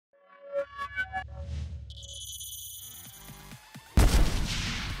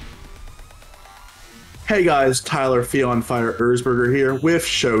Hey guys, Tyler Fionn Fire Erzberger here with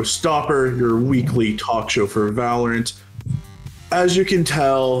Showstopper, your weekly talk show for Valorant. As you can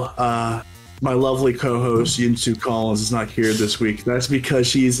tell, my lovely co-host Yinsu Collins is not here this week. That's because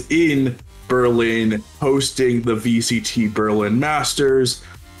she's in Berlin hosting the VCT Berlin Masters.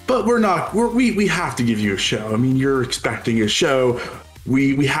 But we have to give you a show. I mean, you're expecting a show.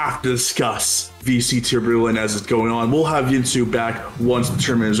 We have to discuss VCT Berlin as it's going on. We'll have Yinsu back once the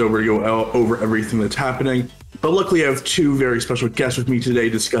tournament is over to go over everything that's happening. But luckily, I have two very special guests with me today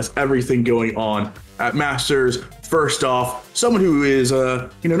to discuss everything going on at Masters. First off, someone who is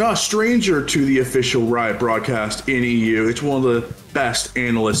not a stranger to the official Riot broadcast in EU. It's one of the best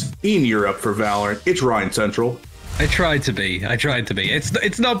analysts in Europe for Valorant. It's RyanCentral. I tried to be.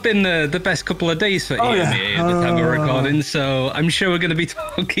 It's not been the best couple of days for EMEA at the time of recording, so I'm sure we're going to be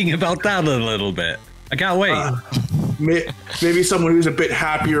talking about that a little bit. I can't wait. Maybe someone who's a bit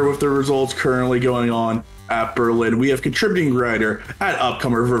happier with the results currently going on at Berlin. We have contributing writer at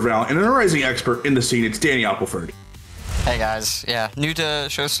Upcomer for Valorant and a rising expert in the scene. It's Danny Appleford. Hey guys, yeah, new to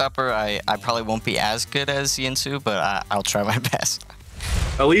Showstopper. I probably won't be as good as Yinsu, but I'll try my best.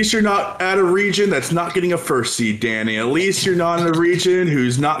 At least you're not at a region that's not getting a first seed, Danny. At least you're not in a region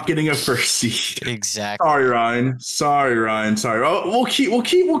who's not getting a first seed. Exactly. Sorry, Ryan. Sorry. Oh, we'll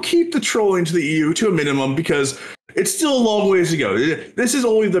keep the trolling to the EU to a minimum because it's still a long ways to go. This is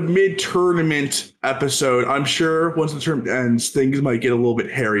only the mid-tournament episode. I'm sure once the tournament ends, things might get a little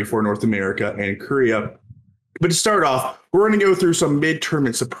bit hairy for North America and Korea. But to start off, we're going to go through some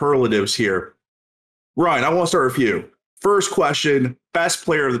mid-tournament superlatives here. Ryan, I want to start with you. First question, best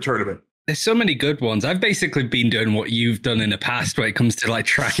player of the tournament. There's so many good ones. I've basically been doing what you've done in the past when it comes to like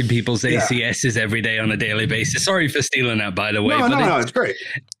tracking people's ACSs every day on a daily basis. Sorry for stealing that, by the way. No, it's great.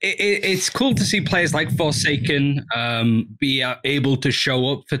 It's cool to see players like Forsaken be able to show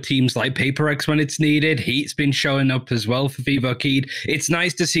up for teams like PaperX when it's needed. Heat's been showing up as well for VCT. It's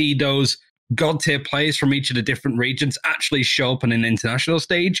nice to see those god tier players from each of the different regions actually show up on an international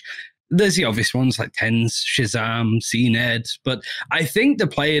stage. There's the obvious ones like TenZ, Shazam, CNED, but I think the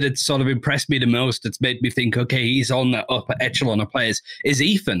player that sort of impressed me the most, that's made me think, okay, he's on that upper echelon of players, is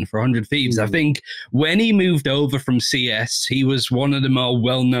Ethan for 100 Thieves. I think when he moved over from CS, he was one of the more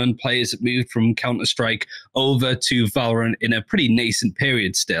well-known players that moved from Counter-Strike over to Valorant in a pretty nascent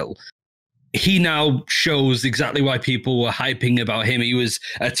period still. He now shows exactly why people were hyping about him. He was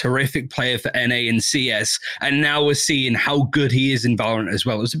a terrific player for NA and CS, and now we're seeing how good he is in Valorant as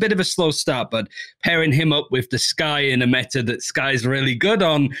well. It was a bit of a slow start, but pairing him up with the Sky in a meta that Sky's really good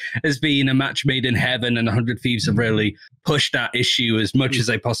on has been a match made in heaven, and 100 Thieves have really pushed that issue as much as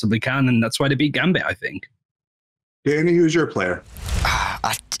they possibly can, and that's why they beat Gambit, I think. Danny, who's your player?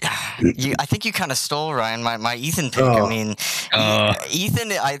 I think you kind of stole, Ryan, my Ethan pick. I mean,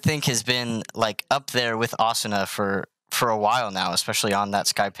 Ethan, I think, has been like up there with Asuna for a while now, especially on that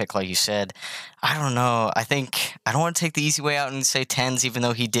Sky pick, like you said. I don't know. I think I don't want to take the easy way out and say TenZ, even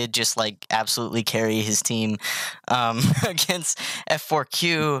though he did just like absolutely carry his team against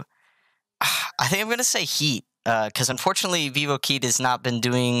F4Q. I think I'm going to say Heat. Because unfortunately, VCT has not been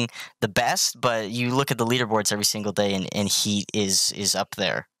doing the best, but you look at the leaderboards every single day, and Heat is up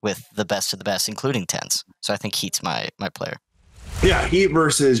there with the best of the best, including TenZ. So I think Heat's my player. Yeah, Heat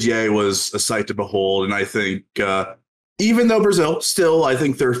versus Ye was a sight to behold, and I think even though Brazil still, I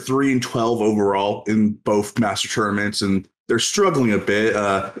think they're 3-12 overall in both master tournaments, and they're struggling a bit.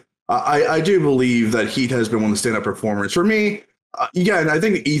 I do believe that Heat has been one of the standout performers for me. And I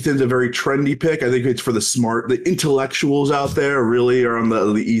think Ethan's a very trendy pick. I think it's for the intellectuals out there really are on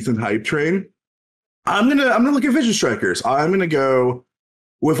the Ethan hype train. I'm gonna look at Vision Strikers. I'm gonna go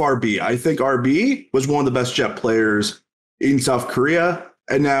with RB. I think RB was one of the best Jet players in South Korea,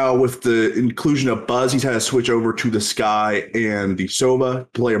 and now with the inclusion of Buzz, he's had to switch over to the Sky and the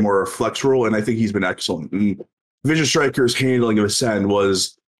Sova, play a more flex role, and I think he's been excellent. And Vision Strikers' handling of Ascend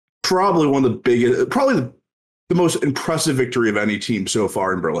was probably one of the biggest, the most impressive victory of any team so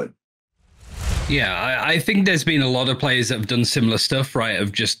far in Berlin. Yeah, I think there's been a lot of players that have done similar stuff, right?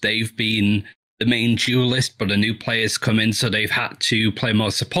 Of just they've been the main duelist, but a new player's come in, so they've had to play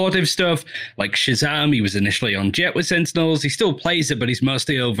more supportive stuff. Like Shazam, he was initially on Jet with Sentinels. He still plays it, but he's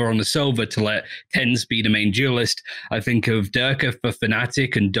mostly over on the Sova to let TenZ be the main duelist. I think of Durka for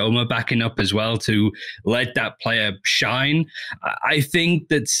Fnatic and Doma backing up as well to let that player shine. I think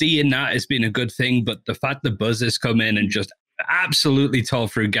that seeing that has been a good thing, but the fact that Buzz has come in and just absolutely tore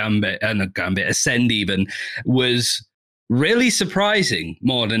through Ascend even, was really surprising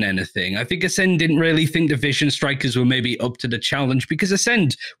more than anything. I think Ascend didn't really think the Vision Strikers were maybe up to the challenge, because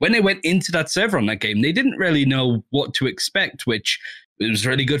Ascend, when they went into that server on that game, they didn't really know what to expect, which it was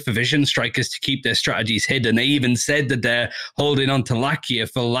really good for Vision Strikers to keep their strategies hidden. They even said that they're holding on to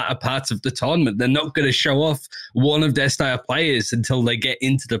Lakia for the latter parts of the tournament. They're not going to show off one of their star players until they get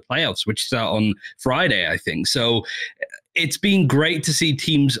into the playoffs, which start on Friday, I think. So it's been great to see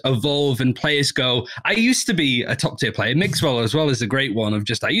teams evolve and players go, I used to be a top tier player. Mixwell as well is a great one of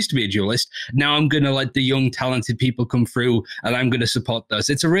just, I used to be a duelist. Now I'm going to let the young, talented people come through and I'm going to support those.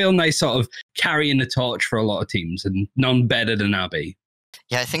 It's a real nice sort of carrying the torch for a lot of teams, and none better than Abby.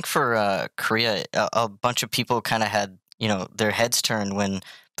 Yeah, I think for Korea, a bunch of people kind of had, their heads turned when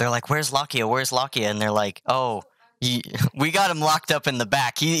they're like, where's Lakia? Where's Lakia? And they're like, oh, we got him locked up in the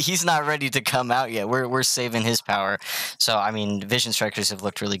back. He's not ready to come out yet. We're saving his power. So I mean, Vision Strikers have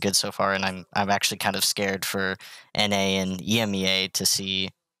looked really good so far, and I'm actually kind of scared for NA and EMEA to see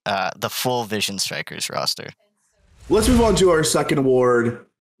the full Vision Strikers roster. Let's move on to our second award.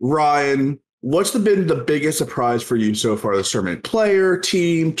 Ryan, what's been the biggest surprise for you so far this tournament? Player,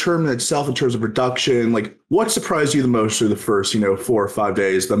 team, tournament itself in terms of production. Like, what surprised you the most through the first 4 or 5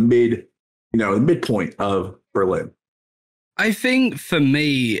 days? The midpoint of Berlin. I think for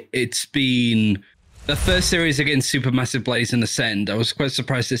me, it's been the first series against Supermassive Blaze and Ascend. I was quite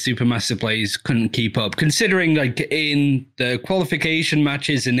surprised that Supermassive Blaze couldn't keep up, considering like in the qualification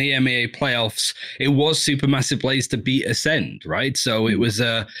matches in the EMEA playoffs, it was Supermassive Blaze to beat Ascend, right? So it was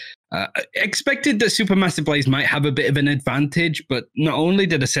expected that Supermassive Blaze might have a bit of an advantage, but not only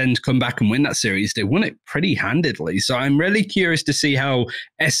did Ascend come back and win that series, they won it pretty handedly. So I'm really curious to see how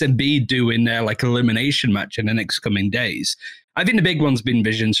SMB do in their like elimination match in the next coming days. I think the big one's been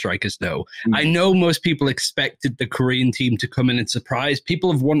Vision Strikers, though. I know most people expected the Korean team to come in and surprise.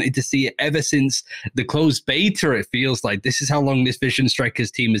 People have wanted to see it ever since the closed beta, it feels like. This is how long this Vision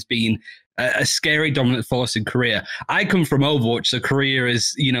Strikers team has been a scary dominant force in Korea. I come from Overwatch, so Korea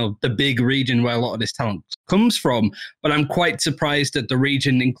is, the big region where a lot of this talent comes from. But I'm quite surprised that the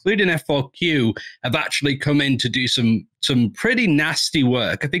region, including F4Q, have actually come in to do some pretty nasty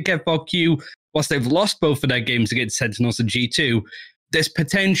work. I think F4Q, whilst they've lost both of their games against Sentinels and G2, there's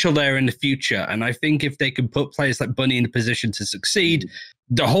potential there in the future. And I think if they can put players like Bunny in a position to succeed,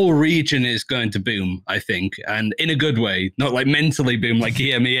 the whole region is going to boom, I think. And in a good way, not like mentally boom like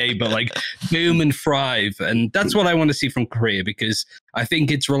EMEA, but like boom and thrive. And that's what I want to see from Korea, because I think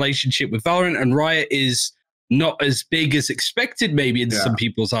its relationship with Valorant and Riot is not as big as expected, maybe in some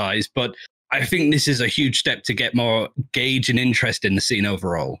people's eyes. But I think this is a huge step to get more gauge and interest in the scene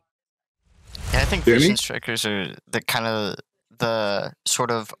overall. Yeah, I think Vision Strikers are the sort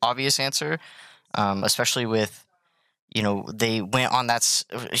of obvious answer, especially with, they went on that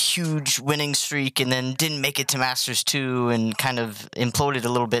huge winning streak and then didn't make it to Masters 2 and kind of imploded a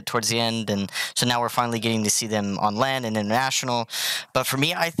little bit towards the end. And so now we're finally getting to see them on LAN and international. But for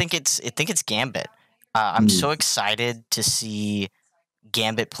me, I think it's Gambit. I'm so excited to see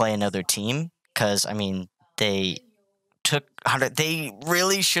Gambit play another team because, I mean, they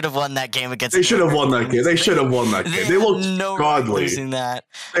really should have won that game against. They should have won that game. They should have won that game. They looked godly. Losing that.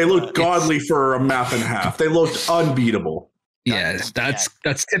 They looked godly for a map and a half. They looked unbeatable. Yes, that's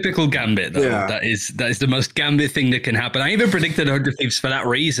typical Gambit, though. Yeah. That is the most Gambit thing that can happen. I even predicted 100 Thieves for that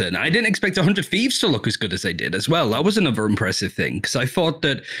reason. I didn't expect 100 Thieves to look as good as they did as well. That was another impressive thing, because I thought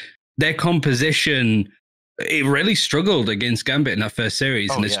that their composition, it really struggled against Gambit in that first series,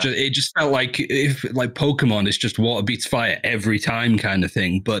 and it just felt like Pokemon is just water beats fire every time kind of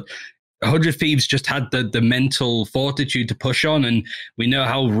thing. But 100 Thieves just had the mental fortitude to push on, and we know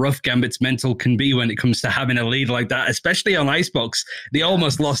how rough Gambit's mental can be when it comes to having a lead like that, especially on Icebox. They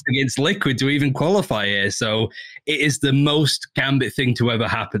almost lost against Liquid to even qualify here, so it is the most Gambit thing to ever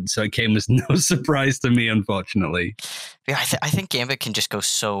happen, so it came as no surprise to me, unfortunately. Yeah, I think Gambit can just go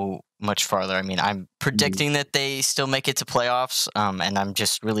so much farther. I mean, I'm predicting that they still make it to playoffs, and I'm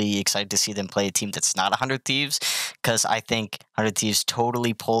just really excited to see them play a team that's not 100 Thieves, because I think 100 Thieves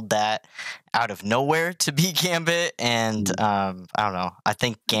totally pulled that out of nowhere to beat Gambit, and I don't know. I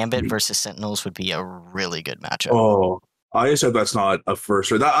think Gambit versus Sentinels would be a really good matchup. Oh, I just hope that's not a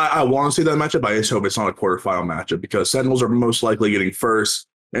first. I want to see that matchup. I just hope it's not a quarterfinal matchup, because Sentinels are most likely getting first,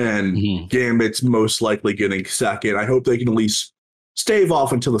 and Gambit's most likely getting second. I hope they can at least stave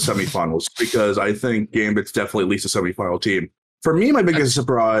off until the semifinals, because I think Gambit's definitely at least a semifinal team. For me, my biggest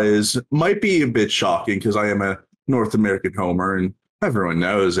surprise might be a bit shocking, because I am a North American homer and everyone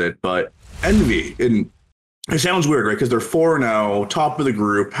knows it, but Envy, and it sounds weird, right? Because they're 4-0, top of the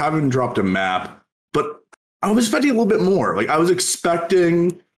group, haven't dropped a map, but I was expecting a little bit more. Like, I was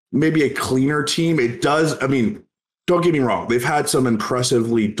expecting maybe a cleaner team. It does, I mean, don't get me wrong, they've had some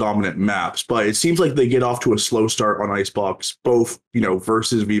impressively dominant maps, but it seems like they get off to a slow start on Icebox, both,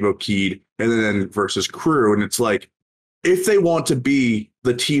 versus Vivo Keyed and then versus Crew. And it's like, if they want to be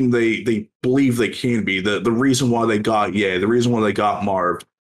the team they believe they can be, the reason why they got the reason why they got Marv,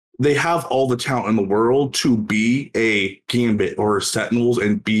 they have all the talent in the world to be a Gambit or a Sentinels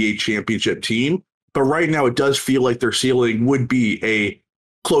and be a championship team. But right now, it does feel like their ceiling would be a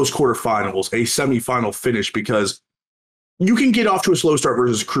close quarterfinals, a semifinal finish, because you can get off to a slow start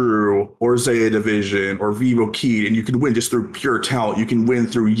versus Crew or ZETA Division or Vivo Keyed, and you can win just through pure talent. You can win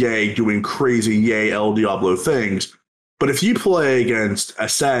through Yay doing crazy Yay El Diablo things. But if you play against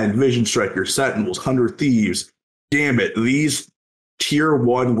Ascend, Vision Strikers, Sentinels, 100 Thieves, Gambit, these tier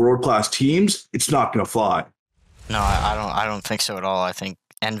 1 world-class teams, it's not going to fly. No, I don't think so at all. I think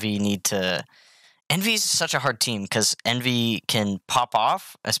Envy is such a hard team because Envy can pop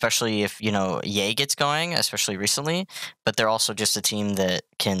off, especially if, Yay gets going, especially recently. But they're also just a team that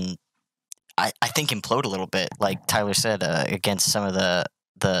can, I think, implode a little bit, like Tyler said, against some of the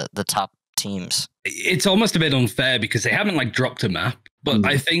top teams. It's almost a bit unfair because they haven't dropped a map. But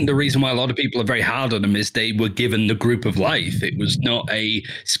I think the reason why a lot of people are very hard on them is they were given the group of life. It was not a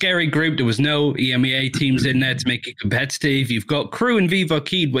scary group. There was no EMEA teams in there to make it competitive. You've got Crew and Vivo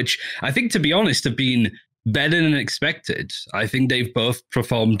Keyed, which I think, to be honest, have been better than expected. I think they've both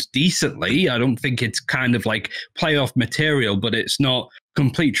performed decently. I don't think it's kind of like playoff material, but it's not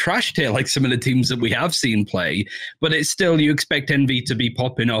complete trash tier like some of the teams that we have seen play. But it's still, you expect Envy to be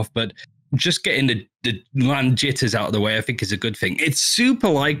popping off, but just getting the land jitters out of the way, I think, is a good thing. It's super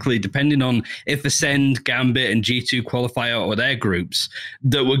likely, depending on if Ascend, Gambit, and G2 qualify out of their groups,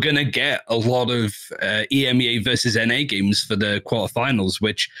 that we're going to get a lot of EMEA versus NA games for the quarterfinals,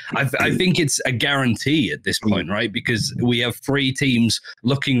 which I think it's a guarantee at this point, right? Because we have 3 teams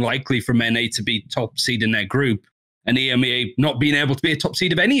looking likely from NA to be top seed in their group, and EMEA not being able to be a top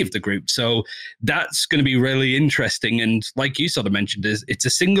seed of any of the groups. So that's going to be really interesting. And like you sort of mentioned, it's a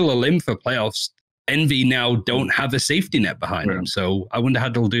single limb for playoffs. Envy now don't have a safety net behind them. So I wonder how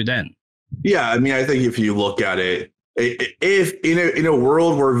they'll do then. Yeah, I mean, I think if you look at it, if in a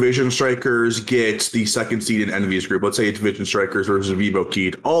world where Vision Strikers gets the second seed in Envy's group, let's say it's Vision Strikers versus Vivo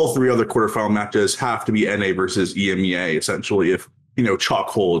Keyed, all 3 other quarterfinal matches have to be NA versus EMEA, essentially, if, chalk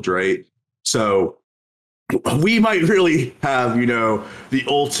holds, right? So we might really have, the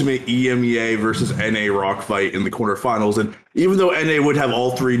ultimate EMEA versus NA rock fight in the quarterfinals. And even though NA would have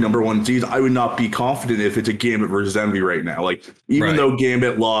all 3 number 1 seeds, I would not be confident if it's a Gambit versus Envy right now. Even though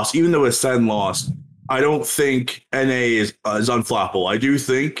Gambit lost, even though Ascend lost, I don't think NA is unflappable. I do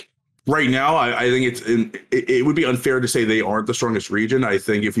think right now, I think it would be unfair to say they aren't the strongest region. I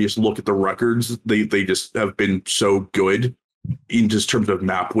think if you just look at the records, they just have been so good in just terms of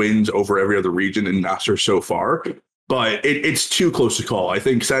map wins over every other region in Masters so far. But it's too close to call. I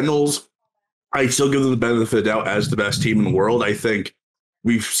think Sentinels, I still give them the benefit of the doubt as the best team in the world. I think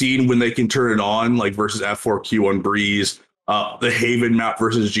we've seen when they can turn it on, like versus F4Q on Breeze, the Haven map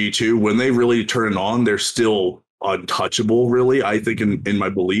versus G2, when they really turn it on, they're still untouchable, really, I think, in my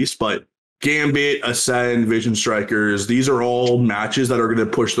beliefs. But Gambit, Ascend, Vision Strikers, these are all matches that are going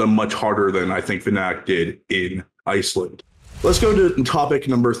to push them much harder than I think Fnatic did in Iceland. Let's go to topic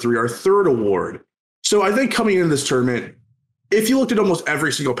number 3, our third award. So I think coming into this tournament, if you looked at almost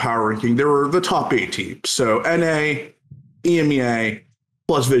every single power ranking, there were the top 8 teams. So NA, EMEA,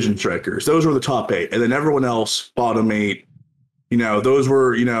 plus Vision Strikers. Those were the top 8. And then everyone else, bottom 8, those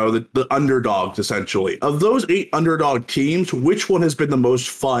were, the underdogs, essentially. Of those 8 underdog teams, which one has been the most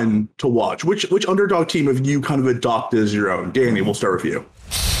fun to watch? Which underdog team have you kind of adopted as your own? Danny, we'll start with you.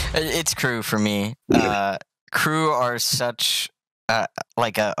 It's Crew for me. Crew are such a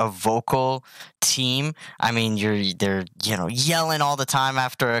vocal team. I mean, they're yelling all the time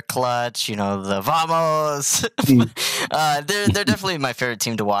after a clutch. The vamos. They're definitely my favorite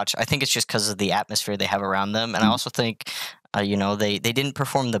team to watch. I think it's just because of the atmosphere they have around them, and I also think they didn't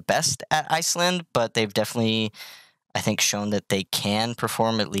perform the best at Iceland, but they've definitely, I think, shown that they can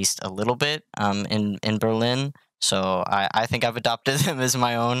perform at least a little bit in Berlin. So I think I've adopted them as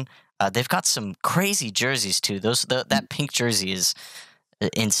my own. They've got some crazy jerseys too. That pink jersey is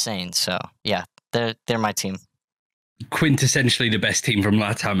insane. So yeah, they're my team. Quintessentially the best team from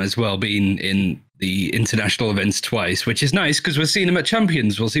LATAM as well, being in the international events twice, which is nice because we're seeing them at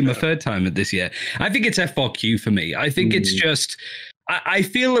Champions. We'll see them a third time this year. I think it's F4Q for me. I think it's just I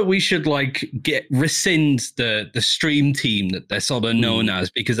feel that we should like rescind the stream team that they're sort of known as,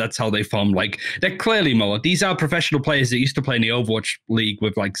 because that's how they form. Like, they're clearly more. These are professional players that used to play in the Overwatch League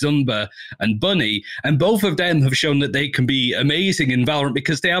with like Zumba and Bunny, and both of them have shown that they can be amazing in Valorant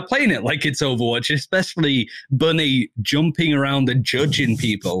because they are playing it like it's Overwatch, especially Bunny jumping around and judging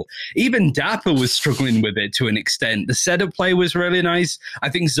people. Even Dapper was struggling with it to an extent. The setup play was really nice. I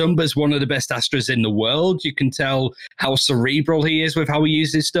think Zumba's one of the best Astras in the world. You can tell how cerebral he is with how he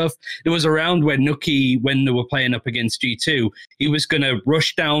uses stuff. There was a round where Nookie, when they were playing up against G2, he was going to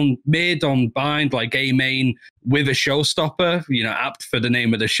rush down mid on bind, like A main, with a Showstopper, you know, apt for the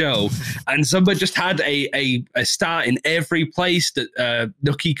name of the show. And Zumba just had a start in every place that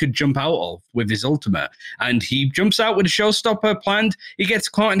Nookie could jump out of with his ultimate. And he jumps out with a Showstopper planned. He gets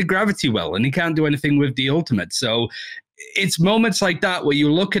caught in the gravity well, and he can't do anything with the ultimate. So it's moments like that where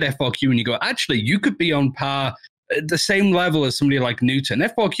you look at FRQ and you go, actually, you could be on par at the same level as somebody like Newton.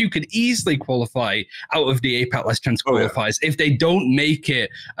 FRQ could easily qualify out of the APAC Last Chance qualifiers if they don't make it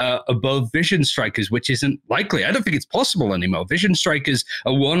above Vision Strikers, which isn't likely. I don't think it's possible anymore. Vision Strikers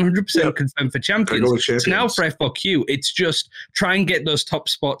are 100% confirmed for champions. So now for FRQ, it's just try and get those top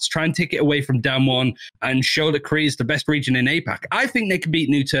spots, try and take it away from Damwon, and show that Korea is the best region in APAC. I think they can beat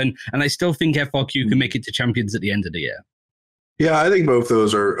Newton, and I still think FRQ can make it to champions at the end of the year. Yeah, I think both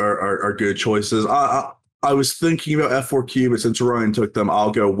those are good choices. I was thinking about F4Q, but since Ryan took them,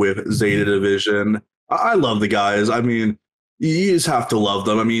 I'll go with ZETA Division. I love the guys. I mean, you just have to love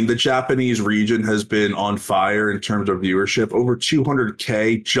them. I mean, the Japanese region has been on fire in terms of viewership. Over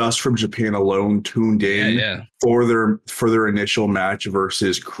 200K just from Japan alone tuned in for their initial match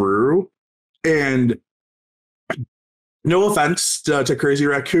versus Crew. And no offense to Crazy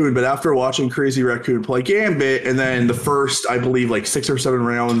Raccoon, but after watching Crazy Raccoon play Gambit, and then the first, I believe, like 6 or 7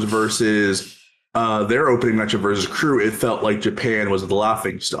 rounds versus their opening matchup versus Crew, it felt like Japan was the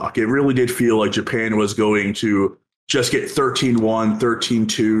laughingstock. It really did feel like Japan was going to just get 13-1,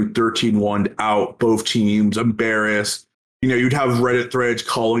 13-2, 13-1 out, both teams, embarrassed. You know, you'd have Reddit threads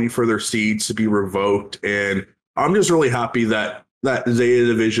calling for their seeds to be revoked. And I'm just really happy that ZETA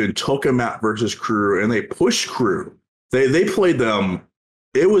Division took a map versus Crew and they pushed Crew. They played them.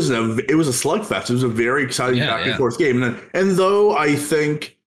 It was a slugfest. It was a very exciting back and forth game. And though I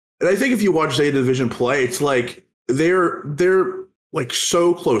think if you watch ZETA Division play, it's like they're like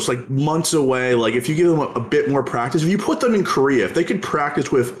so close, like months away. Like if you give them a bit more practice, if you put them in Korea, if they could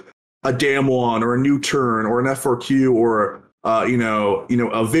practice with a Damwon or a New Turn or an F4Q or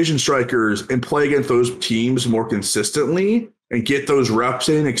a Vision Strikers and play against those teams more consistently and get those reps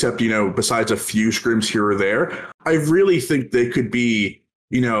in, except, besides a few scrims here or there, I really think they could be,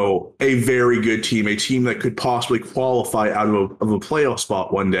 a very good team, a team that could possibly qualify out of a playoff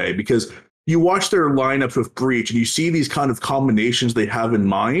spot one day, because you watch their lineups with Breach and you see these kind of combinations they have in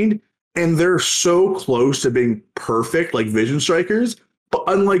mind, and they're so close to being perfect, like Vision Strikers. But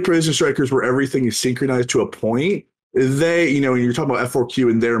unlike Vision Strikers, where everything is synchronized to a point, they, when you're talking about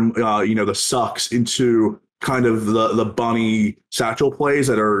F4Q and their, the sucks into kind of the bunny satchel plays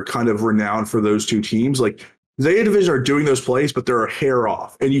that are kind of renowned for those two teams, like ZETA Division are doing those plays, but they're a hair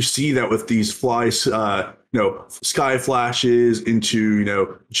off. And you see that with these sky flashes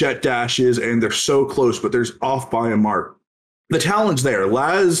into, jet dashes, and they're so close, but they're off by a mark. The talent's there.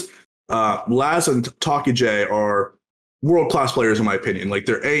 Laz and Takije are world-class players, in my opinion. Like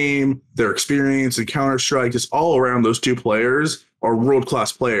their aim, their experience, and Counter-Strike, just all around, those two players are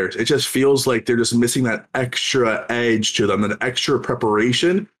world-class players. It just feels like they're just missing that extra edge to them, that extra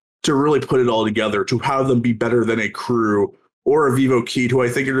preparation to really put it all together, to have them be better than a Crew or a Vivo Keyed, who I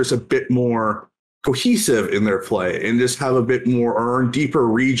think are just a bit more cohesive in their play and just have a bit more, or in deeper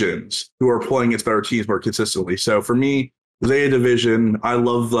regions, who are playing against better teams more consistently. So for me, ZETA Division, I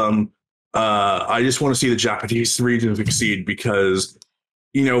love them. I just want to see the Japanese region succeed because,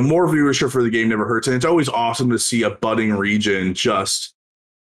 more viewership for the game never hurts. And it's always awesome to see a budding region just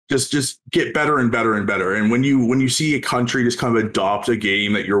get better and better and better. And when you see a country just kind of adopt a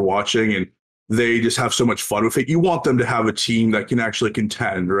game that you're watching and they just have so much fun with it, you want them to have a team that can actually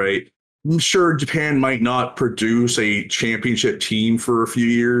contend, right? I'm sure Japan might not produce a championship team for a few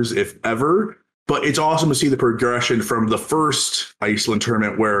years, if ever, but it's awesome to see the progression from the first Iceland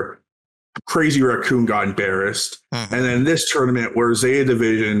tournament where Crazy Raccoon got embarrassed, and then this tournament where ZETA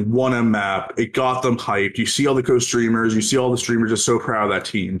Division won a map, it got them hyped. You see all the co-streamers, you see all the streamers just so proud of that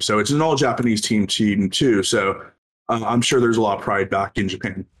team. So it's an all-Japanese team too. So I'm sure there's a lot of pride back in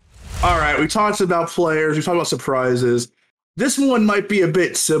Japan. All right, we talked about players, we talked about surprises. This one might be a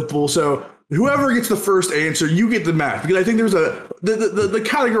bit simple. So whoever gets the first answer, you get the match, because I think there's the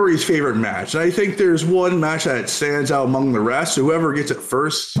category is favorite match. And I think there's one match that stands out among the rest. So whoever gets it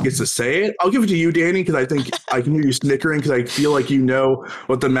first gets to say it. I'll give it to you, Danny, because I think I can hear you snickering because I feel like you know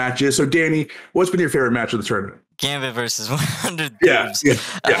what the match is. So Danny, what's been your favorite match of the tournament? Gambit versus 100 Thieves.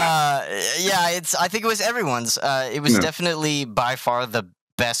 I think it was everyone's. It was definitely by far the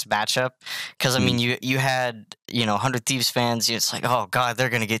best matchup, because I mean you had 100 Thieves fans, it's like, oh god, they're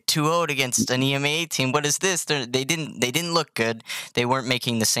gonna get 2-0'd against an EMEA team. What is this? They didn't look good. They weren't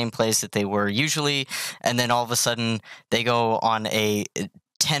making the same plays that they were usually, and then all of a sudden they go on a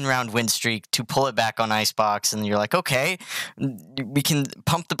 10-round win streak to pull it back on Icebox, and you're like, okay, we can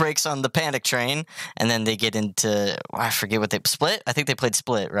pump the brakes on the panic train. And then they get into, I forget what they split. I think they played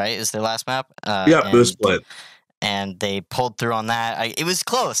Split, right? Is their last map? It was Split. And they pulled through on that. It was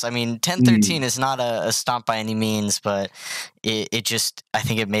close. I mean, 10-13 is not a stomp by any means, but it just, I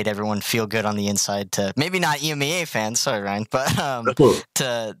think it made everyone feel good on the inside. To maybe not EMEA fans, sorry Ryan, but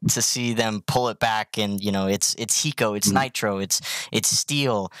to see them pull it back, and it's Hiko, it's Nitro, it's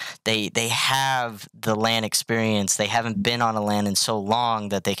Steel. They have the LAN experience. They haven't been on a LAN in so long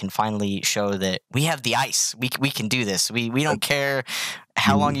that they can finally show that we have the ice. We can do this. We don't care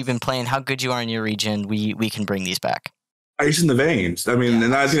how long you've been playing, how good you are in your region. We can bring these back. Ice in the veins. I mean,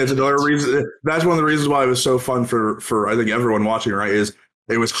 and I think that's another reason. That's one of the reasons why it was so fun for I think everyone watching. Right, is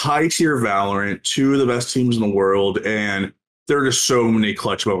it was high tier Valorant, two of the best teams in the world, and there are just so many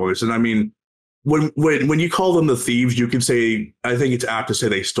clutch moments. And I mean, when you call them the Thieves, you can say, I think it's apt to say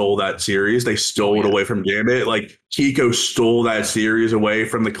they stole that series. They stole it away from Gambit. Like Hiko stole that series away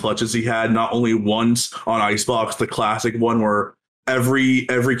from the clutches he had, not only once on Icebox, the classic one where every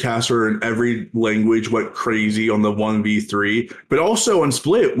caster in every language went crazy on the 1v3, but also on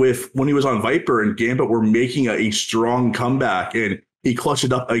Split when he was on Viper and Gambit were making a strong comeback, and he clutched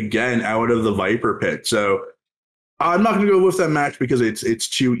it up again out of the Viper pit. So I'm not going to go with that match because it's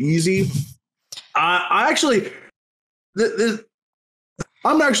too easy. I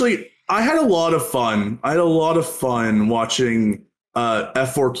had a lot of fun. I had a lot of fun watching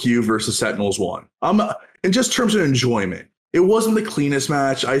F4Q versus Sentinels 1. In just terms of enjoyment. It wasn't the cleanest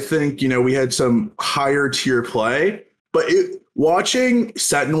match. I think, we had some higher tier play, but watching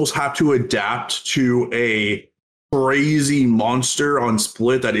Sentinels have to adapt to a crazy monster on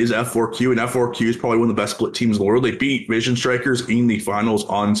Split that is F4Q, and F4Q is probably one of the best Split teams in the world. They beat Vision Strikers in the finals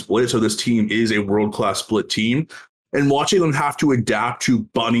on Split, so this team is a world-class Split team. And watching them have to adapt to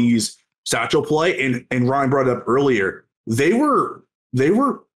Bunny's satchel play, and Ryan brought it up earlier, they were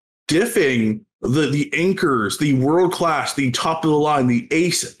diffing the anchors, the world class, the top of the line, the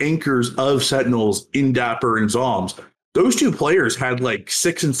ace anchors of Sentinels in Dapper and Zombs. Those two players had like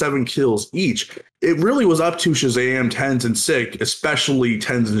 6 and 7 kills each. It really was up to Shazam, Tens, and Sick, especially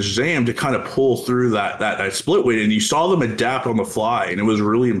Tens and Shazam, to kind of pull through that split win. And you saw them adapt on the fly, and it was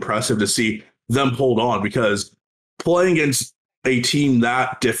really impressive to see them hold on, because playing against a team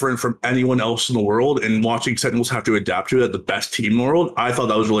that different from anyone else in the world and watching Sentinels have to adapt to it at the best team in the world, I thought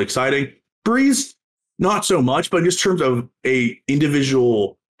that was really exciting. Breeze, not so much, but just in terms of a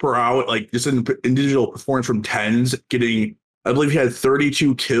individual per hour, like just an individual performance from Tens, getting, I believe he had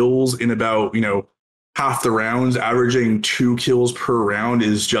 32 kills in about, half the rounds, averaging 2 kills per round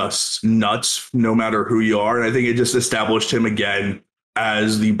is just nuts, no matter who you are. And I think it just established him again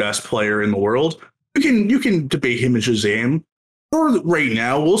as the best player in the world. You can debate him and Shazam for right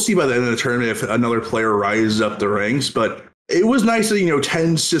now. We'll see by the end of the tournament if another player rises up the ranks, but it was nice that,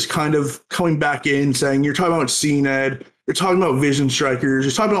 Tens just kind of coming back in saying, you're talking about CNED, you're talking about Vision Strikers,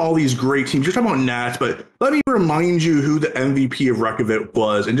 you're talking about all these great teams, you're talking about Nats, but let me remind you who the MVP of Reykjavik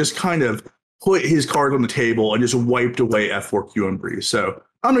was, and just kind of put his cards on the table and just wiped away F4Q and Breeze. So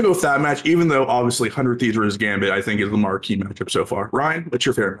I'm going to go with that match, even though obviously 100 Thieves versus Gambit, I think, is the marquee matchup so far. Ryan, what's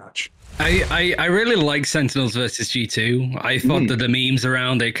your favorite match? I really like Sentinels versus G2. I thought that the memes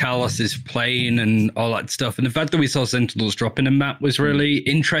around it, Carlos is playing and all that stuff, and the fact that we saw Sentinels dropping a map was really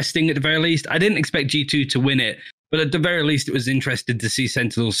interesting at the very least. I didn't expect G2 to win it, but at the very least it was interesting to see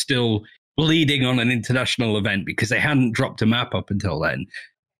Sentinels still bleeding on an international event because they hadn't dropped a map up until then.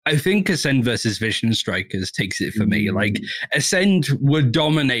 I think Ascend versus Vision Strikers takes it for me. Like, Ascend were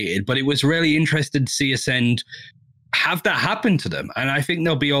dominated, but it was really interesting to see Ascend have that happen to them. And I think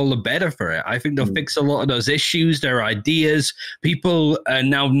they'll be all the better for it. I think they'll fix a lot of those issues, their ideas. People are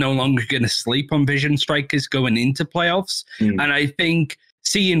now no longer going to sleep on Vision Strikers going into playoffs. And I think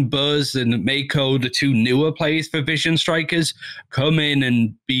seeing Buzz and Mako, the two newer players for Vision Strikers, come in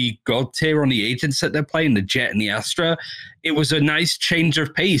and be god tier on the agents that they're playing, the Jet and the Astra, it was a nice change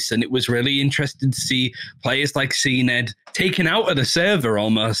of pace. And it was really interesting to see players like CNED taken out of the server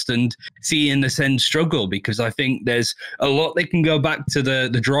almost and seeing the Send struggle, because I think there's a lot they can go back to the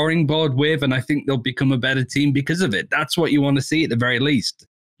drawing board with, and I think they'll become a better team because of it. That's what you want to see at the very least.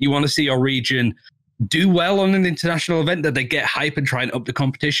 You want to see your region do well on an international event, that they get hype and try and up the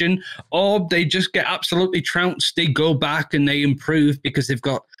competition, or they just get absolutely trounced. They go back and they improve because they've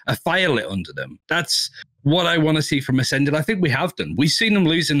got a fire lit under them. That's what I want to see from Ascended. I think we have done. We've seen them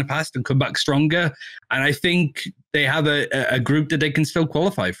lose in the past and come back stronger. And I think they have a group that they can still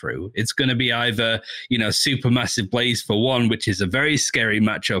qualify through. It's going to be either, Supermassive Blaze for one, which is a very scary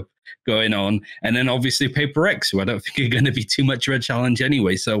matchup going on, and then obviously Paper X, who I don't think are going to be too much of a challenge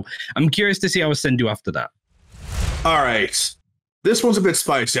anyway. So I'm curious to see how Ascend do after that. All right. This one's a bit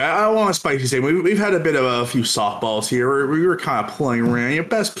spicy. I want a spicy statement. We've had a bit of a few softballs here. We were kind of playing around. Your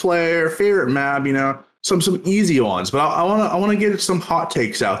best player, favorite map, some easy ones. But I want to get some hot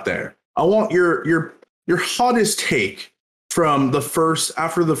takes out there. I want your hottest take from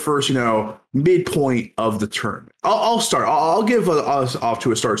after the first midpoint of the tournament. I'll start. I'll give us off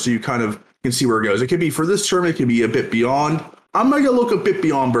to a start so you kind of can see where it goes. It could be for this tournament. It could be a bit beyond. I'm going to look a bit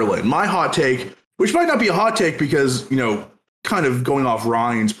beyond Berlin. My hot take, which might not be a hot take because, kind of going off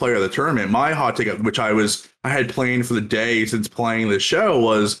Ryan's player of the tournament, my hot take, which I had planned for the day since playing the show,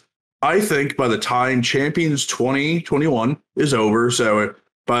 was I think by the time Champions 2021 is over, so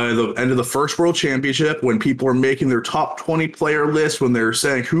by the end of the first World Championship, when people are making their top 20 player list, when they're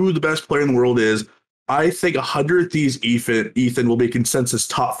saying who the best player in the world is, I think 100 Thieves Ethan will be consensus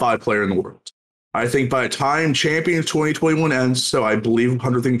top 5 player in the world. I think by the time Champions 2021 ends, so I believe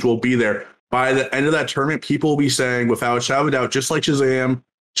 100 Thieves will be there, by the end of that tournament, people will be saying, without a shadow of a doubt, just like Shazam,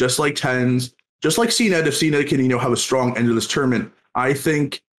 just like Tens, just like CNED, if CNED can, have a strong end of this tournament, I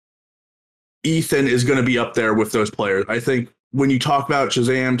think Ethan is going to be up there with those players. I think when you talk about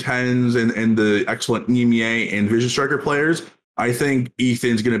Shazam, Tens, and the excellent EMEA and Vision Striker players, I think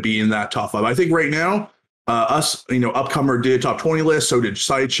Ethan's going to be in that top 5. I think right now, Upcomer did a top 20 list, so did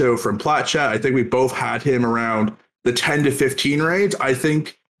Sideshow from Platchat. I think we both had him around the 10 to 15 range. I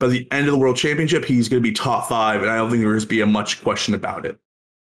think by the end of the World Championship, he's going to be top 5, and I don't think there's be a much question about it.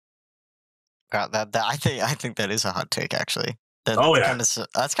 I think that is a hot take, actually.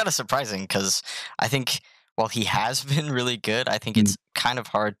 That's kind of surprising, because I think while he has been really good, I think it's kind of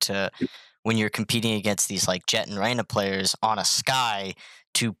hard to, when you're competing against these like Jet and Reyna players on a Sky,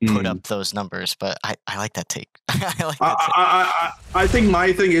 to put up those numbers. But I like that take. I think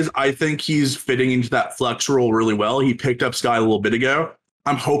my thing is, I think he's fitting into that flex role really well. He picked up Sky a little bit ago.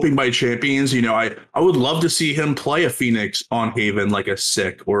 I'm hoping by Champions, I would love to see him play a Phoenix on Haven like a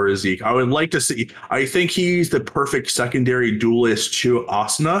Sick or a Zeke. I would like to see, I think he's the perfect secondary duelist to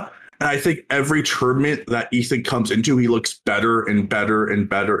Asuna. And I think every tournament that Ethan comes into, he looks better and better and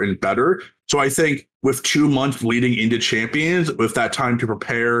better and better. So I think with 2 months leading into Champions, with that time to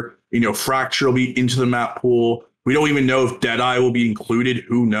prepare, Fracture will be into the map pool. We don't even know if Deadeye will be included.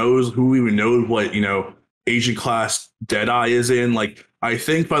 Who knows? Who even knows what, Asian class Deadeye is in? Like, I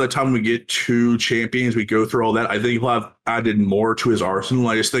think by the time we get to Champions, we go through all that, I think he'll have added more to his arsenal.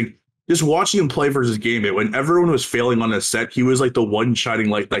 I just think just watching him play versus Gambit, when everyone was failing on his set, he was like the one shining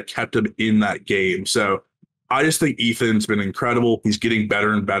light that kept him in that game. So I just think Ethan's been incredible. He's getting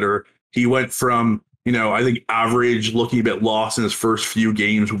better and better. He went from, I think average, looking a bit lost in his first few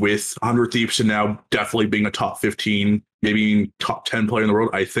games with 100 Thieves to now definitely being a top 15, maybe top 10 player in the world.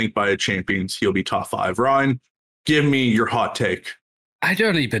 I think by Champions, he'll be top 5. Ryan, give me your hot take. I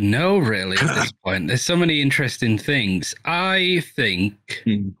don't even know, really, at this point. There's so many interesting things. I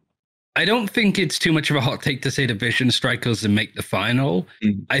don't think it's too much of a hot take to say the Vision Strikers and make the final.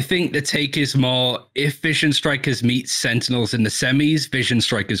 I think the take is more, if Vision Strikers meet Sentinels in the semis, Vision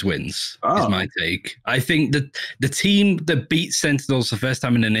Strikers wins, is my take. I think that the team that beats Sentinels the first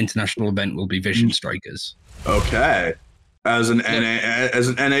time in an international event will be Vision Strikers. Okay. As an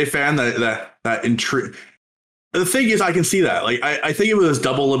NA fan, that intrigue. The thing is, I can see that. Like, I think it was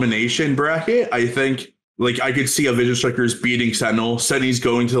double elimination bracket. I think, like, I could see a Vision Strikers beating Sentinel. Sentinel's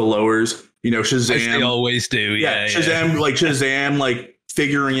going to the lowers. Shazam. As they always do. Yeah. Shazam, like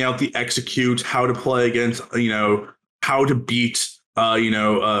figuring out the execute, how to play against, how to beat,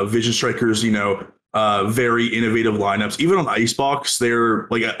 Vision Strikers, very innovative lineups. Even on Icebox, they're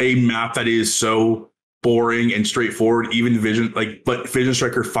like a map that is so boring and straightforward. But Vision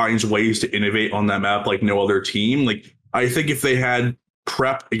Striker finds ways to innovate on that map like no other team. Like, I think if they had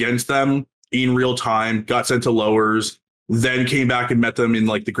prep against them in real time, got sent to lowers, then came back and met them in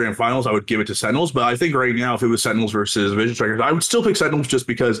like the grand finals, I would give it to Sentinels. But I think right now, if it was Sentinels versus Vision Strikers, I would still pick Sentinels just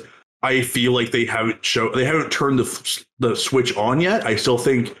because I feel like they haven't turned the switch on yet. I still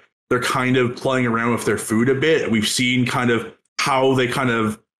think they're kind of playing around with their food a bit. We've seen kind of how they kind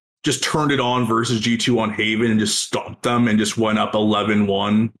of just turned it on versus G2 on Haven and just stopped them and just went up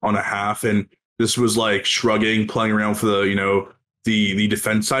 11-1 on a half. And this was like shrugging, playing around for the, the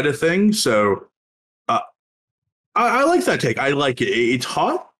defense side of things. So I like that take. I like it. It's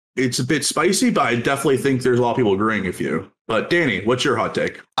hot. It's a bit spicy, but I definitely think there's a lot of people agreeing with you. But Danny, what's your hot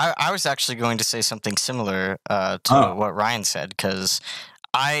take? I was actually going to say something similar to what Ryan said, because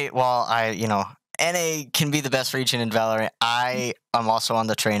NA can be the best region in Valorant. I am also on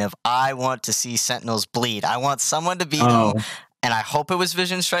the train of I want to see Sentinels bleed. I want someone to beat them, and I hope it was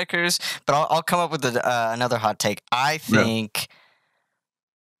Vision Strikers. But I'll come up with another hot take. I think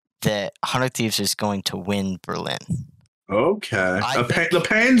that 100 Thieves is going to win Berlin. Okay. The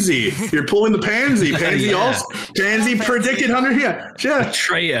pansy. You're pulling the pansy. Pansy also. Pansy predicted 100. Yeah.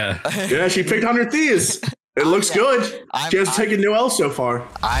 Traitor. Yeah, she picked 100 Thieves. It looks good. She hasn't taken no L so far.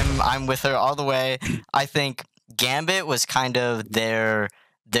 I'm with her all the way. I think Gambit was kind of their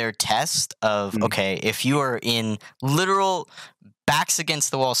test of, okay, if you are in literal backs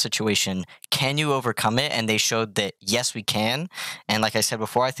against the wall situation, can you overcome it? And they showed that, yes, we can. And like I said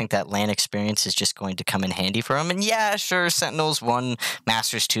before, I think that LAN experience is just going to come in handy for them. And yeah, sure, Sentinels won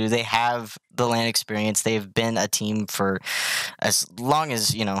Masters 2. They have the LAN experience. They've been a team for as long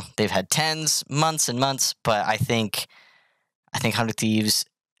as, they've had months and months. But I think 100 Thieves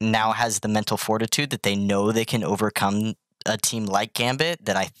now has the mental fortitude that they know they can overcome a team like Gambit,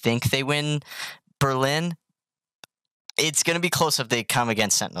 that I think they win Berlin. It's going to be close if they come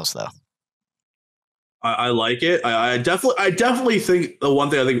against Sentinels, though. I like it. I definitely think the one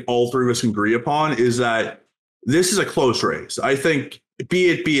thing I think all three of us can agree upon is that this is a close race. I think be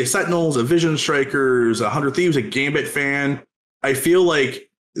it Sentinels, a Vision Strikers, 100 Thieves, a Gambit fan, I feel like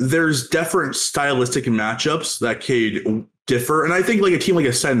there's different stylistic matchups that could differ. And I think like a team like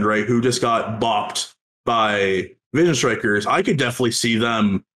Ascend, right, who just got bopped by Vision Strikers, I could definitely see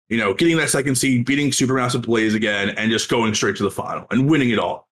them getting that second seed, beating Supermassive Blaze again, and just going straight to the final and winning it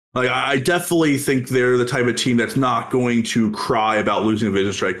all. Like, I definitely think they're the type of team that's not going to cry about losing to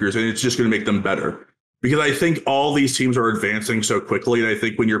Vision Strikers, and it's just going to make them better. Because I think all these teams are advancing so quickly, and I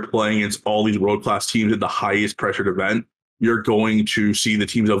think when you're playing against all these world-class teams at the highest pressured event, you're going to see the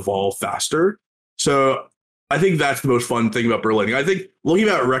teams evolve faster. So I think that's the most fun thing about Berlin. I think looking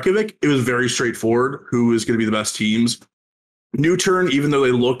at Reykjavik, it was very straightforward who is going to be the best teams. New Turn, even though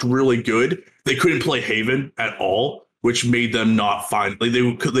they looked really good, they couldn't play Haven at all, which made them not fine. Like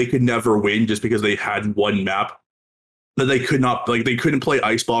they could never win just because they had one map. But they couldn't play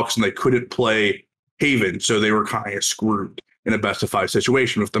Icebox and they couldn't play Haven, so they were kind of screwed in a best of 5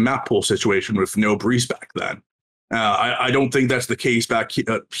 situation with the map pool situation with no Breeze back then. I don't think that's the case back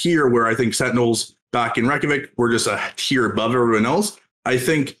here, where I think Sentinels back in Reykjavik were just a tier above everyone else. I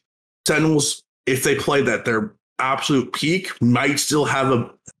think Sentinels, if they played at their absolute peak, might still have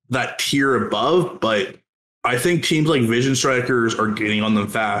that tier above, but I think teams like Vision Strikers are gaining on them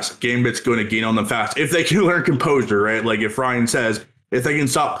fast. Gambit's going to gain on them fast if they can learn composure, right? Like if Ryan says, if they can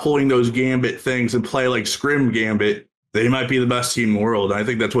stop pulling those Gambit things and play like Scrim Gambit, they might be the best team in the world. And I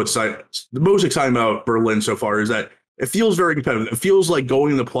think that's what's the most exciting about Berlin so far, is that it feels very competitive. It feels like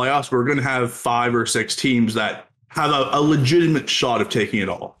going in the playoffs, we're going to have 5 or 6 teams that have a legitimate shot of taking it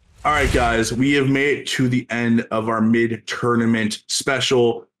all. All right, guys, we have made it to the end of our mid-tournament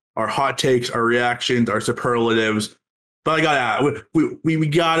special. Our hot takes, our reactions, our superlatives. But I gotta, we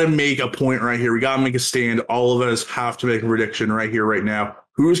gotta make a point right here. We gotta make a stand. All of us have to make a prediction right here, right now.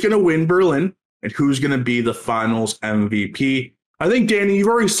 Who's gonna win Berlin and who's gonna be the finals MVP? I think, Danny, you've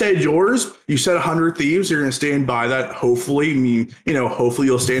already said yours. You said 100 Thieves. You're going to stand by that. Hopefully, hopefully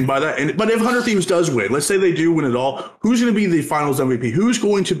you'll stand by that. But if 100 Thieves does win, let's say they do win it all, who's going to be the finals MVP? Who's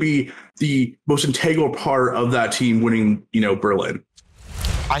going to be the most integral part of that team winning, Berlin?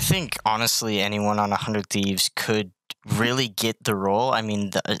 I think, honestly, anyone on 100 Thieves could really get the role. I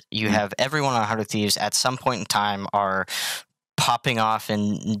mean, you have everyone on 100 Thieves at some point in time are popping off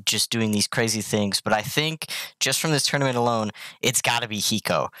and just doing these crazy things. But I think just from this tournament alone, it's got to be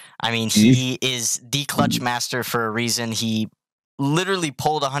Hiko. I mean, he is the clutch master for a reason. He literally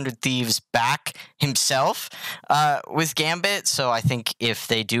pulled 100 Thieves back himself with Gambit. So I think if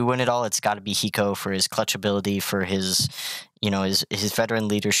they do win it all, it's got to be Hiko for his clutch ability, for his, his veteran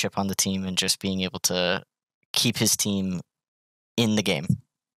leadership on the team, and just being able to keep his team in the game.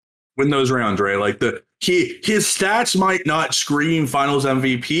 Win those rounds, right? Like his stats might not scream finals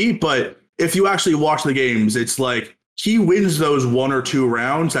MVP, but if you actually watch the games, it's like he wins those 1 or 2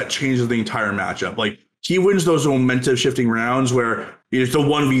 rounds that changes the entire matchup. Like he wins those momentum shifting rounds where it's the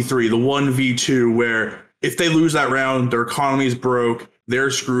 1v3, the 1v2, where if they lose that round, their economy is broke.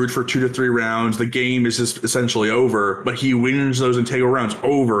 They're screwed for 2 to 3 rounds. The game is just essentially over, but he wins those integral rounds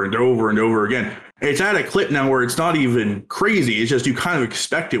over and over and over again. It's at a clip now where it's not even crazy. It's just you kind of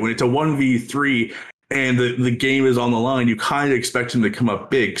expect it when it's a 1v3 and the game is on the line. You kind of expect him to come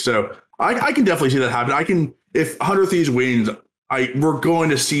up big. So I can definitely see that happen. If 100 Thieves wins, we're going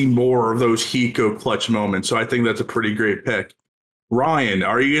to see more of those Hiko clutch moments. So I think that's a pretty great pick. Ryan,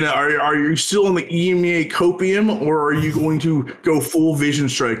 are you still on the EMEA copium, or are you going to go full Vision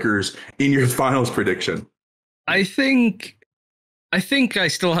Strikers in your finals prediction? I think I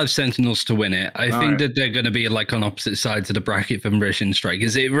still have Sentinels to win it. I think that they're going to be like on opposite sides of the bracket from Vision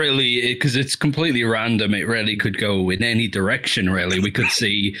Strikers. Because it's completely random. It really could go in any direction, really. We could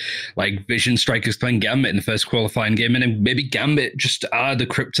see like Vision Strikers playing Gambit in the first qualifying game, and then maybe Gambit just are the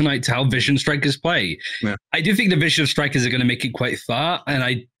kryptonite to how Vision Strikers play. Yeah. I do think the Vision Strikers are going to make it quite far, and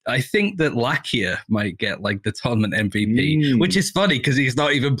I think that Lakia might get like the tournament MVP, which is funny because he's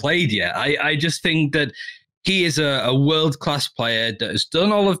not even played yet. I just think that he is a world-class player that has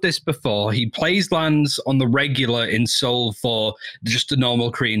done all of this before. He plays LANs on the regular in Seoul for just the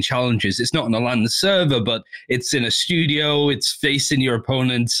normal Korean challenges. It's not on a LAN server, but it's in a studio. It's facing your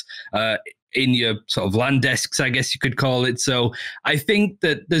opponents in your sort of LAN desks, I guess you could call it. So I think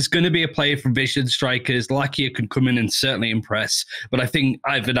that there's going to be a player from Vision Strikers. Lakia can come in and certainly impress, but I think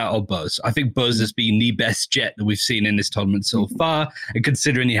either that or Buzz. I think Buzz has been the best jet that we've seen in this tournament so far. And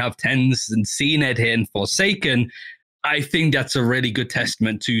considering you have Tens and CNED here and Forsaken, I think that's a really good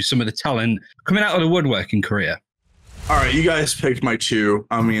testament to some of the talent coming out of the woodwork in Korea. All right, you guys picked my 2.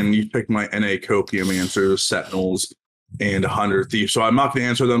 I mean, you picked my NA copium answers, Sentinels and 100 Thieves. So I'm not going to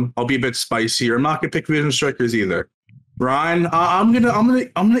answer them. I'll be a bit spicier. I'm not going to pick Vision Strikers either. Ryan, I'm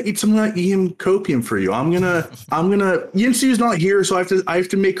gonna eat some of that EM copium for you. I'm gonna Yinsu's not here, so I have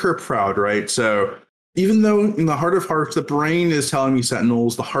to make her proud, right? So even though in the heart of hearts, the brain is telling me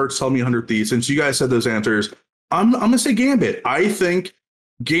Sentinels, the heart's telling me 100 Thieves. Since you guys said those answers, I'm gonna say Gambit. I think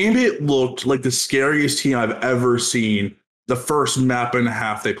Gambit looked like the scariest team I've ever seen the first map and a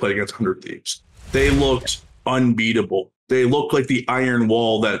half they played against 100 Thieves. They looked unbeatable. They look like the iron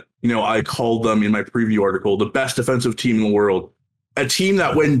wall that, I called them in my preview article, the best defensive team in the world. A team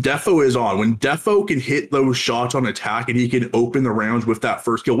that when Defo is on, when Defo can hit those shots on attack and he can open the rounds with that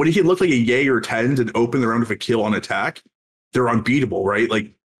first kill, when he can look like a Yay or Tens and open the round with a kill on attack, they're unbeatable, right?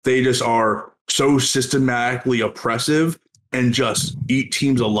 Like they just are so systematically oppressive and just eat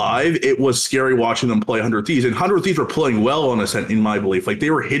teams alive. It was scary watching them play 100 Thieves. And 100 Thieves were playing well on Ascent, in my belief. Like they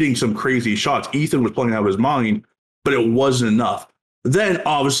were hitting some crazy shots. Ethan was playing out of his mind, but it wasn't enough. Then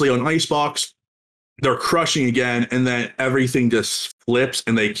obviously on Icebox, they're crushing again, and then everything just flips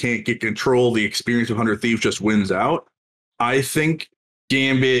and they can't get control. The experience of 100 Thieves just wins out. I think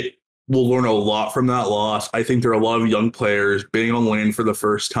Gambit will learn a lot from that loss. I think there are a lot of young players being on lane for the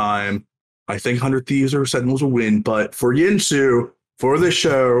first time. I think 100 Thieves or Sentinels will win, but for Yinsu, for the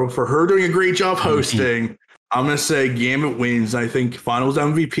show, for her doing a great job hosting, I'm going to say Gambit wins. I think finals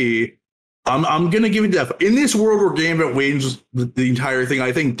MVP. I'm going to give it Defo. In this world where Gambit wins the entire thing,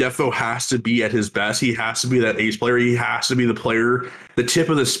 I think Defo has to be at his best. He has to be that ace player. He has to be the player, the tip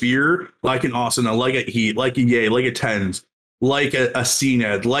of the spear, like an Asuna, like a Heat, like a Yay, like a Tens, like a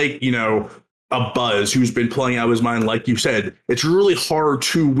CNED, like, a Buzz who's been playing out of his mind. Like you said, it's really hard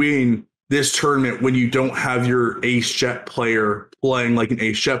to win this tournament when you don't have your ace jet player playing like an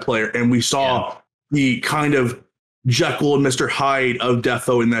ace jet player. And we saw the kind of Jekyll and Mr. Hyde of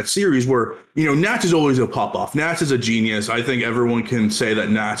Defo in that series where, Nats is always a pop off. Nats is a genius. I think everyone can say that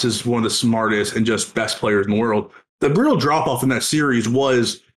Nats is one of the smartest and just best players in the world. The real drop off in that series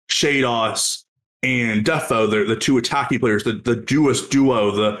was Shados and Defo, the two attacking players, the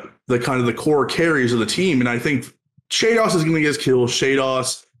duo, the kind of the core carries of the team. And I think Shados is going to get his kills.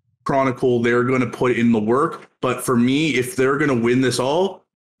 Shados, Chronicle, they're going to put in the work. But for me, if they're going to win this all,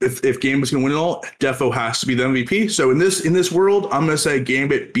 if Gambit's going to win it all, Defo has to be the MVP. So in this world, I'm going to say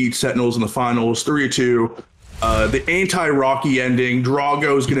Gambit beats Sentinels in the finals 3-2. The anti-Rocky ending,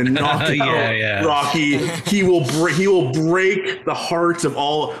 Drago's going to knock out Rocky. He will break the hearts of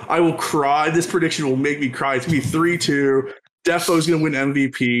all. I will cry. This prediction will make me cry. It's going to be 3-2. Defo's going to win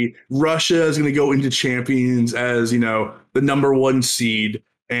MVP. Russia is going to go into champions as, the number 1 seed.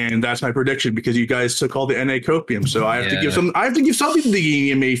 And that's my prediction because you guys took all the NA copium. So I have to give something to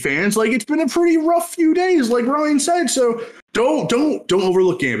the EMEA fans. Like it's been a pretty rough few days, like Ryan said. So don't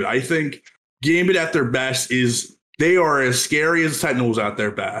overlook Gambit. I think Gambit at their best is they are as scary as Sentinels at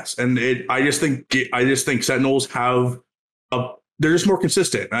their best. And I just think Sentinels they're just more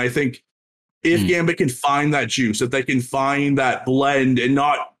consistent. And I think if Gambit can find that juice, if they can find that blend and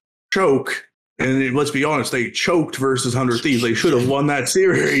not choke, and let's be honest, they choked versus 100 Thieves. They should have won that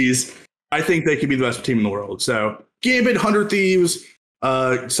series. I think they could be the best team in the world. So Gambit, 100 Thieves,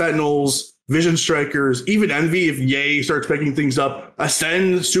 Sentinels, Vision Strikers, even Envy if Yay starts picking things up,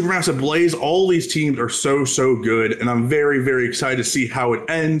 Ascend, Supermassive Blaze, all these teams are so good. And I'm very, very excited to see how it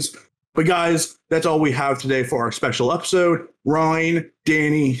ends. But guys, that's all we have today for our special episode. Ryan,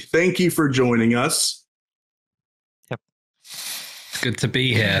 Danny, thank you for joining us. Yep. Good to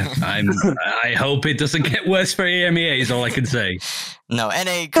be here. I hope it doesn't get worse for EMEA is all I can say. No,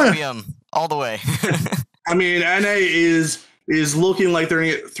 NA Copium all the way. I mean, NA is looking like they're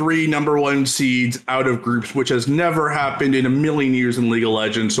going to get 3 #1 seeds out of groups, which has never happened in a million years in League of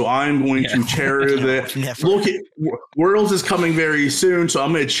Legends. So I'm going to cherish it. Look, Worlds is coming very soon, so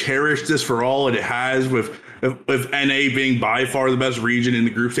I'm going to cherish this for all it has. With NA being by far the best region in the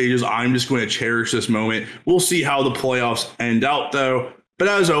group stages, I'm just going to cherish this moment. We'll see how the playoffs end out, though. But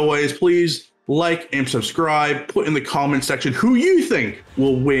as always, please like and subscribe. Put in the comment section who you think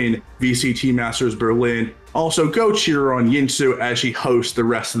will win VCT Masters Berlin. Also, go cheer on Yinsu as she hosts the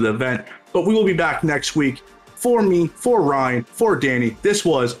rest of the event. But we will be back next week. For me, for Ryan, for Danny, this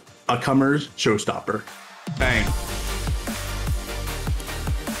was Upcomer's Showstopper. Bang.